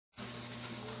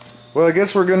Well, I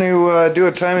guess we're going to do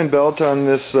a timing belt on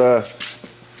this,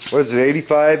 what is it,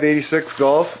 85, 86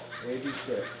 Golf?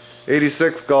 86.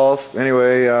 86 Golf.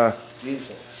 Anyway,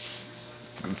 Diesel.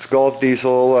 it's Golf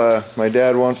diesel. My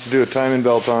dad wants to do a timing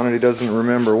belt on it. He doesn't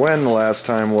remember when the last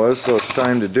time was, so it's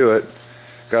time to do it.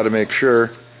 Got to make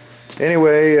sure.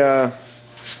 Anyway, we're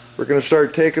going to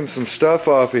start taking some stuff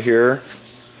off of here.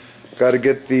 Got to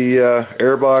get the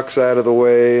air box out of the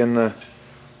way and the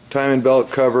timing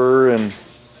belt cover and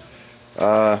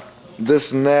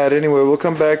this and that. Anyway, we'll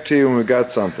come back to you when we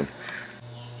got something.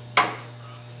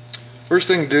 First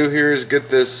thing to do here is get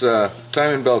this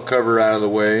timing belt cover out of the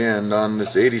way, and on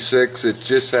this 86 it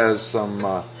just has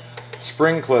some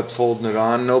spring clips holding it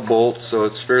on, no bolts, so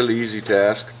it's a fairly easy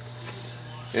task.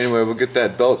 Anyway, we'll get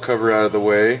that belt cover out of the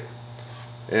way,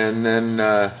 and then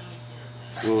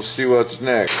we'll see what's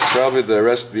next. Probably the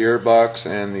rest of the air box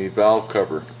and the valve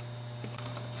cover.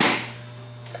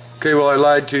 Okay, well, I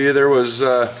lied to you. There was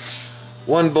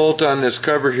one bolt on this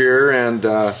cover here, and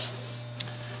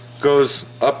goes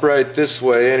upright this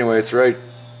way. Anyway, it's right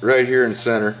here in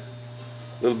center.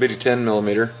 Little bitty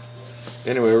 10mm.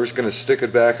 Anyway, we're just going to stick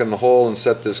it back in the hole and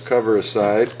set this cover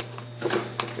aside.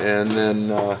 And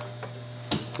then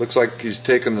looks like he's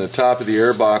taking the top of the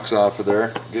air box off of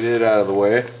there. Get it out of the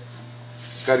way.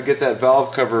 Got to get that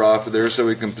valve cover off of there so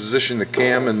we can position the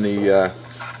cam in the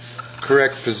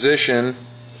correct position.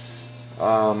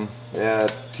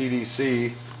 At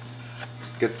TDC,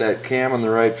 get that cam in the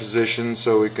right position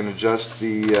so we can adjust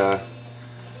the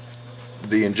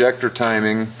injector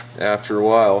timing after a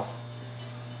while.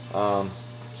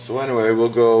 So anyway, we'll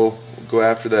go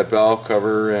after that valve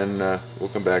cover, and we'll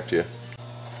come back to you.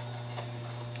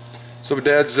 So my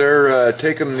dad's there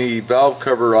taking the valve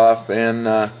cover off, and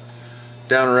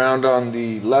down around on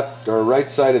the left or right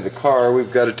side of the car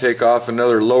we've got to take off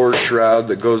another lower shroud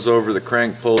that goes over the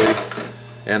crank pulley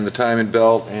and the timing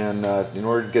belt, and in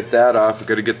order to get that off we've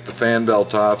got to get the fan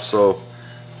belt off. So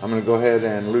I'm going to go ahead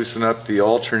and loosen up the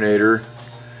alternator,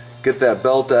 get that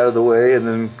belt out of the way, and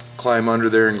then climb under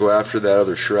there and go after that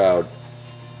other shroud.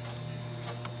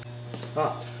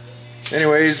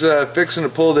 Anyway, he's fixing to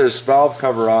pull this valve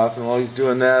cover off, and while he's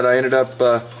doing that I ended up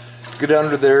get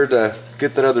under there to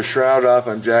get that other shroud off.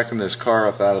 I'm jacking this car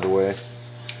up out of the way.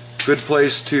 Good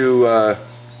place to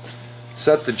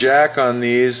set the jack on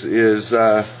these is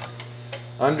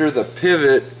under the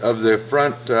pivot of the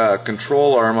front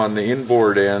control arm on the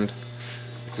inboard end.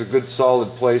 It's a good solid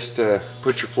place to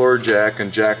put your floor jack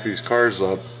and jack these cars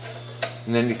up,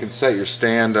 and then you can set your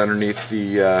stand underneath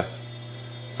the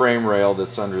frame rail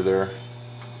that's under there.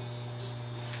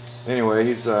 Anyway,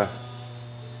 he's going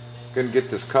to get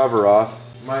this cover off.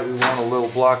 Might we want a little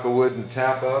block of wood and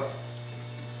tap up.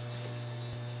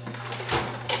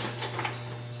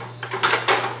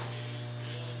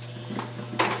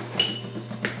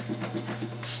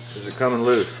 Is it coming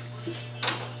loose?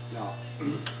 No.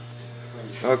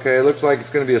 Okay, it looks like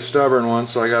it's going to be a stubborn one,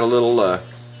 so I got a little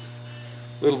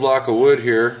block of wood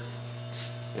here,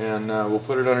 and we'll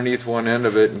put it underneath one end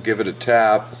of it and give it a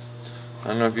tap. I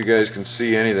don't know if you guys can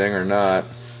see anything or not.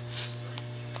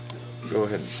 Go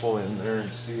ahead and pull in there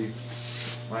and see.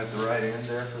 Am I at the right end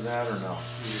there for that or no?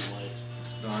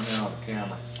 No, I'm in on the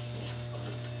camera.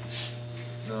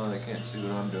 No, they can't see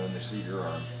what I'm doing. They see your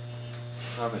arm.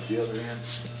 I'm at the other end.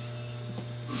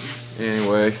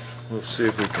 Anyway, we'll see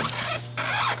if we can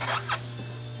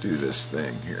do this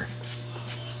thing here.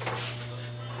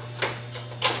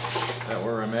 Is that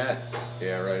where I'm at?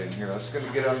 Yeah, right in here. I was going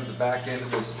to get under the back end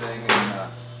of this thing and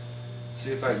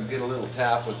see if I can get a little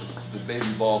tap with the baby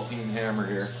ball peen hammer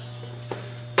here,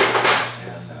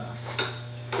 and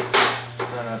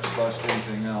try not to bust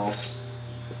anything else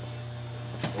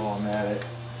while I'm at it.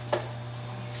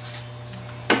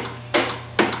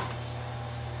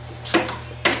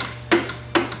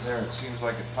 There, it seems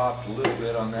like it popped a little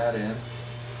bit on that end.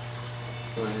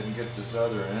 Go ahead and get this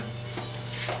other end.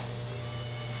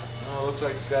 Oh, looks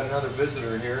like it's got another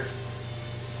visitor here.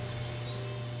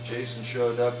 Jason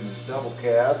showed up in his double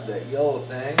cab, that yellow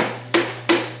thing,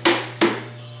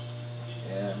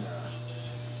 and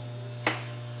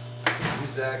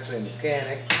he's actually a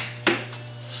mechanic.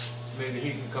 Maybe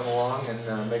he can come along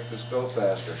and make this go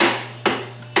faster.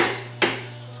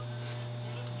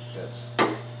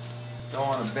 Don't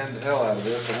want to bend the hell out of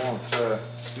this. I won't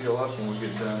seal up when we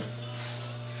get done.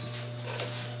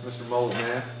 Mr. Mullet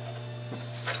Man.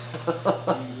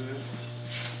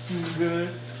 Good.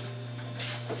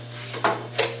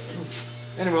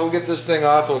 Anyway, we'll get this thing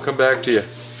off and we'll come back to you.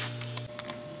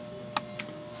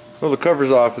 Well, the cover's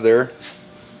off of there.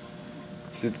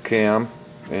 See the cam,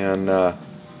 and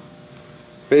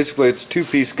basically it's a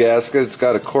two-piece gasket. It's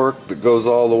got a cork that goes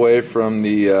all the way from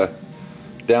the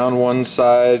down one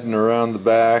side and around the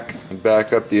back and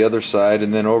back up the other side,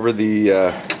 and then over the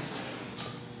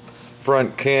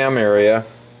front cam area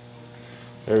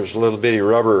there's a little bitty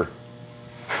rubber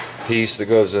piece that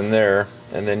goes in there,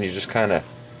 and then you just kind of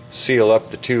seal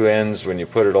up the two ends when you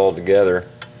put it all together.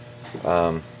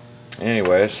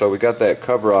 Anyway, so we got that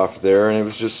cover off there, and it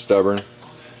was just stubborn.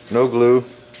 No glue,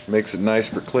 makes it nice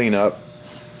for cleanup.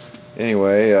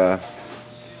 Anyway,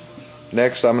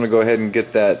 next I'm going to go ahead and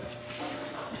get that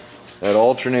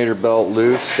alternator belt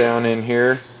loose down in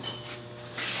here,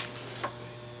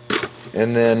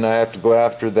 and then I have to go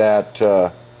after that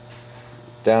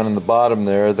down in the bottom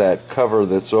there, that cover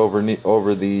that's over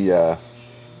the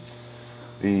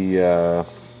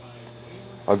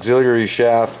auxiliary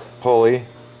shaft pulley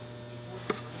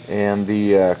and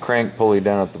the crank pulley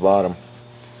down at the bottom.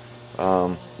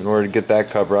 In order to get that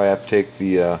cover, I have to take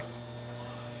the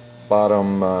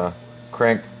bottom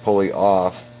crank pulley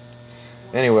off.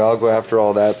 Anyway, I'll go after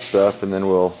all that stuff and then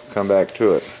we'll come back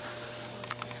to it.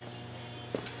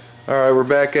 Alright, we're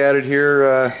back at it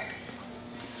here.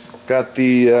 Got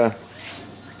the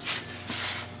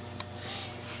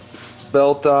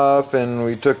belt off, and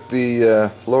we took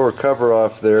the lower cover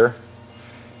off there,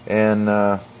 and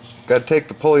got to take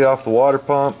the pulley off the water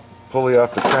pump, pulley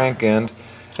off the crank end.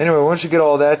 Anyway, once you get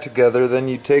all that together, then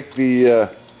you take the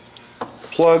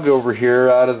plug over here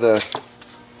out of the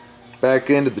back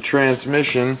end of the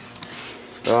transmission,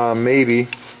 maybe,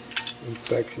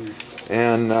 inspection,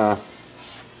 and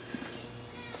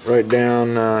right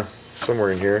down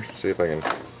somewhere in here. See if I can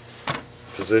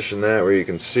position that where you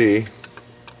can see.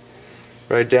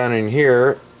 Right down in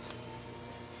here,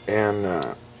 and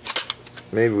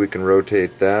maybe we can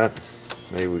rotate that,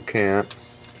 maybe we can't.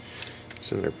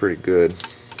 It's in there pretty good.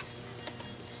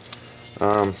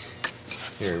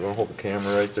 Here, you want to hold the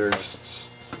camera right there?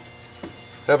 Just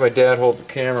have my dad hold the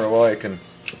camera while I can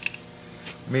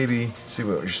maybe see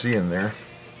what you're seeing there.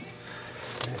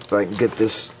 If I can get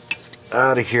this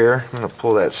out of here, I'm going to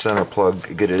pull that center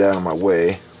plug, get it out of my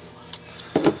way.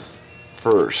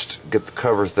 First, get the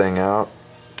cover thing out.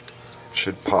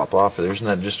 Should pop off of there. Isn't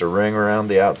that just a ring around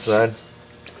the outside?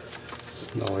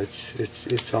 no,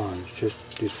 it's on.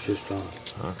 It's just on.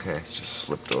 Okay, it's just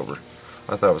slipped over.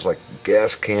 I thought it was like a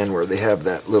gas can where they have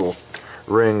that little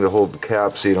ring to hold the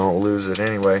cap so you don't lose it.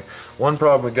 Anyway, one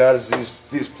problem we got is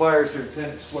these pliers here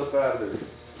tend to slip out of their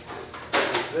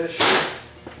position.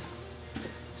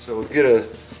 So we'll get a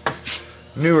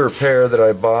newer pair that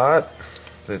I bought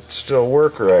that still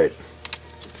work right.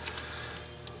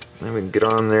 Then we can get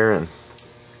on there and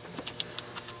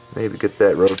maybe get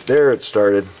that rope. There it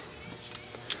started.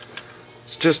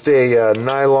 It's just a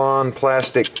nylon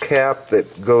plastic cap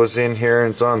that goes in here,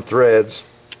 and it's on threads,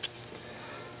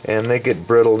 and they get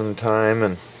brittle in time,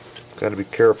 and got to be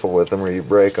careful with them or you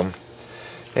break them.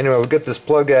 Anyway, we'll get this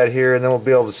plug out here, and then we'll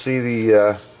be able to see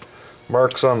the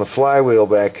marks on the flywheel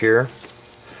back here,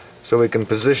 so we can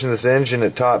position this engine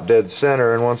at top dead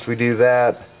center. And once we do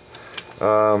that,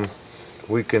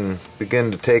 we can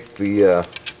begin to take the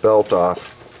belt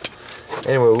off.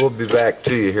 Anyway, we'll be back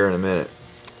to you here in a minute.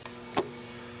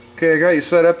 Okay, I got you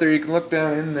set up there. You can look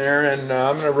down in there, and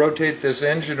I'm going to rotate this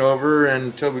engine over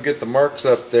until we get the marks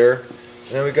up there. And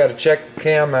then we got to check the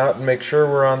cam out and make sure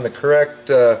we're on the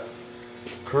correct I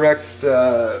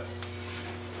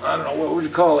don't know, what would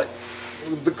you call it?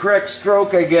 The correct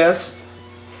stroke, I guess,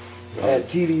 at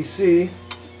TDC.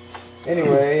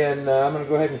 Anyway, and I'm going to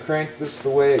go ahead and crank this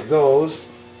the way it goes,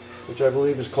 which I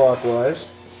believe is clockwise.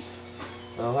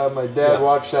 I'll have my dad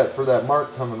watch that for that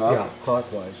mark coming up. Yeah,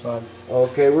 clockwise.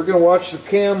 Okay, we're going to watch the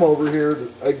cam over here,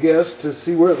 I guess, to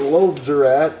see where the lobes are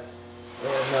at.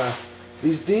 And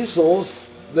these diesels,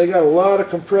 they got a lot of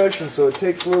compression, so it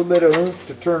takes a little bit of oomph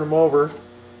to turn them over.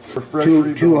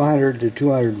 200 to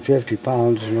 250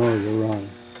 pounds in order to run.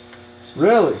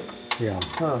 Really? Yeah.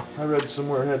 Huh, I read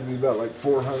somewhere it had to be about like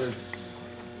 400.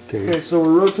 Okay, Okay, so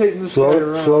we're rotating this guy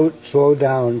around. slow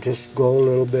down. Just go a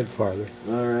little bit farther.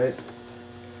 All right.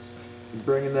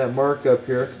 Bringing that mark up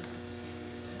here.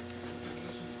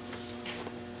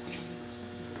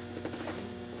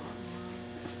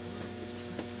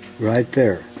 Right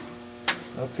there.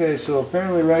 Okay, so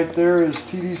apparently right there is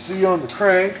TDC on the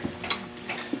crank.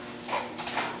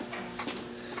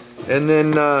 And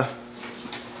then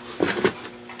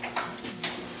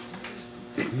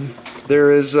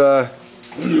there is a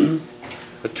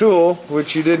tool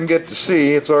which you didn't get to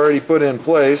see. It's already put in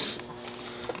place.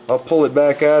 I'll pull it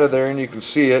back out of there and you can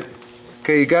see it.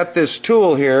 Okay, you got this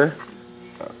tool here.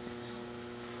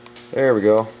 There we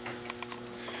go.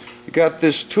 you got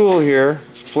this tool here.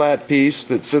 It's a flat piece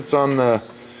that sits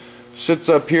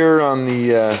up here on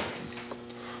the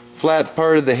flat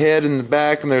part of the head in the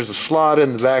back, and there's a slot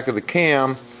in the back of the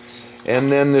cam, and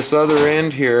then this other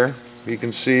end here, you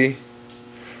can see,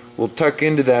 will tuck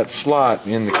into that slot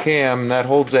in the cam, and that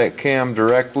holds that cam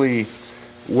directly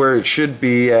where it should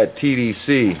be at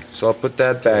TDC. So I'll put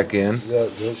that back in.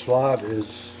 The slot is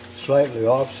slightly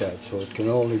offset, so it can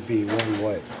only be one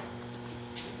way.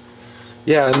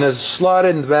 Yeah, and the slot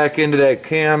in the back end of that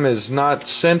cam is not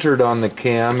centered on the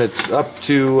cam. It's up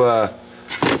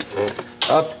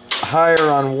higher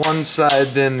on one side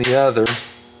than the other.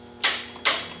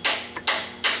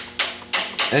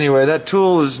 Anyway, that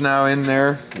tool is now in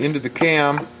there, into the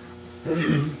cam,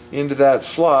 into that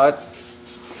slot.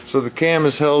 So the cam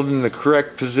is held in the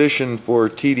correct position for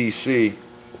TDC.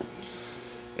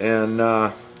 And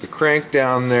the crank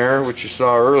down there, which you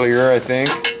saw earlier, I think,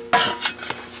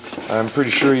 I'm pretty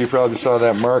sure you probably saw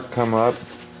that mark come up,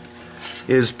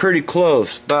 is pretty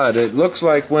close. But it looks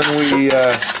like when we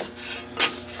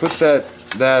put that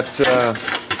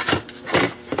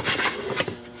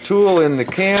tool in the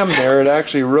cam there, it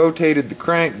actually rotated the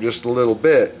crank just a little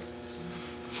bit.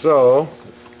 So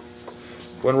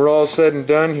when we're all said and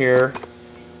done here,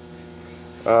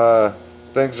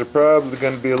 things are probably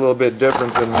going to be a little bit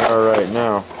different than they are right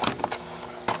now.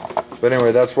 But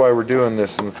anyway, that's why we're doing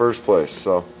this in the first place.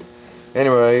 So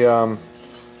anyway,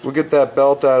 we'll get that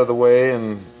belt out of the way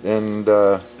and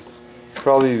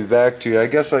probably be back to you. I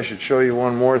guess I should show you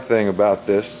one more thing about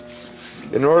this.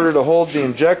 In order to hold the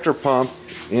injector pump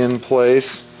in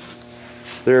place,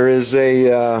 there is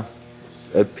a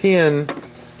pin,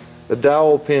 a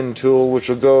dowel pin tool, which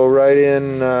will go right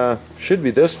in, should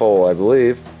be this hole, I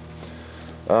believe.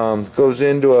 Goes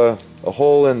into a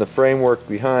hole in the framework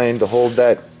behind to hold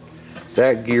that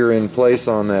gear in place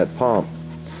on that pump.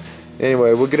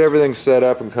 Anyway, we'll get everything set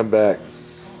up and come back.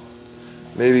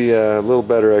 Maybe a little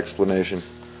better explanation.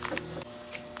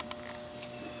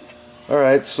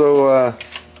 Alright, so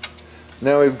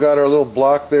now we've got our little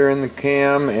block there in the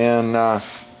cam, and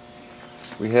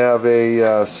we have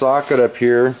a socket up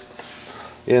here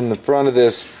in the front of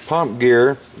this pump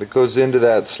gear that goes into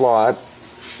that slot.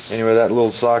 Anyway, that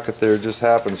little socket there just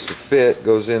happens to fit,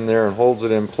 goes in there and holds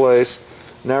it in place.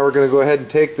 Now we're going to go ahead and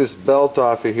take this belt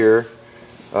off of here.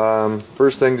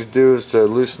 First thing to do is to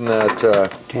loosen that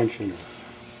tensioner.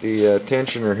 The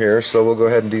tensioner here, so we'll go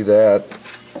ahead and do that.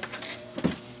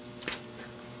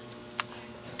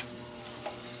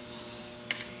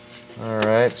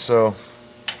 Alright, so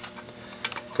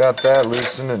got that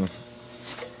loosened, and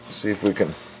let's see if we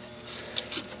can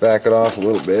back it off a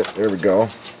little bit. There we go.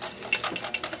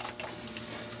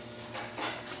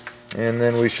 And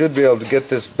then we should be able to get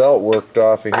this belt worked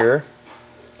off of here.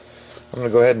 I'm going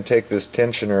to go ahead and take this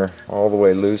tensioner all the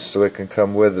way loose so it can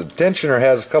come with it. The tensioner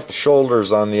has a couple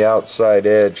shoulders on the outside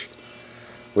edge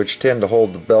which tend to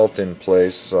hold the belt in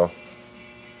place, so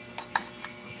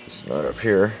it's not up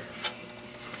here.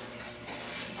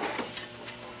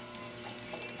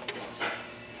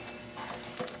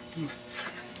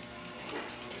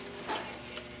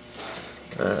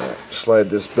 Slide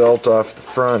this belt off the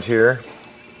front here.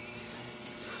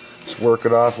 Just work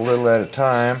it off a little at a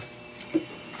time.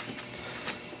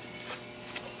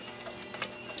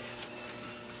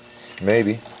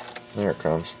 Maybe. There it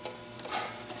comes.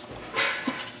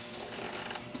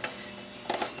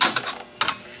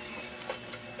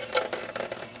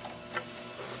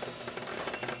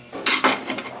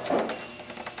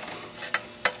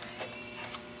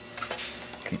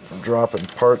 Keep from dropping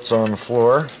parts on the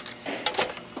floor.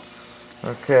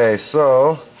 Okay,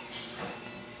 so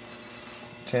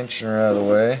tensioner out of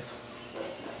the way.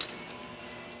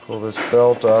 Pull this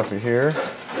belt off of here.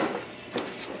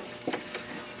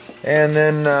 And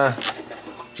then,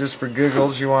 just for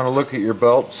giggles, you want to look at your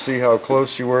belt to see how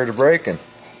close you were to breaking.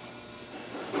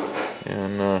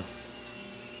 And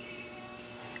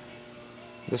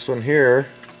this one here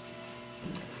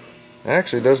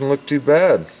actually doesn't look too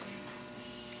bad.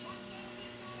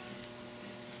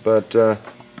 But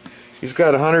he's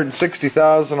got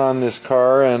 160,000 on this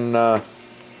car, and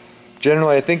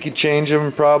generally I think you change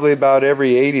them probably about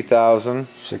every 80,000.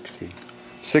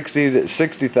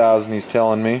 60,000 he's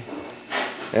telling me.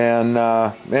 And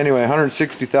anyway,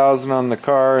 160,000 on the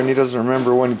car, and he doesn't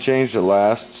remember when he changed it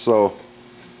last, so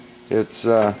it's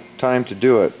time to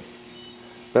do it.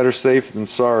 Better safe than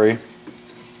sorry.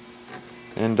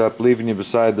 End up leaving you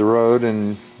beside the road,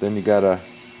 and then you gotta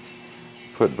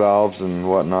put valves and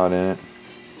whatnot in it.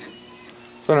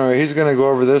 So anyway, he's gonna go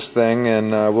over this thing,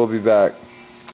 and we'll be back.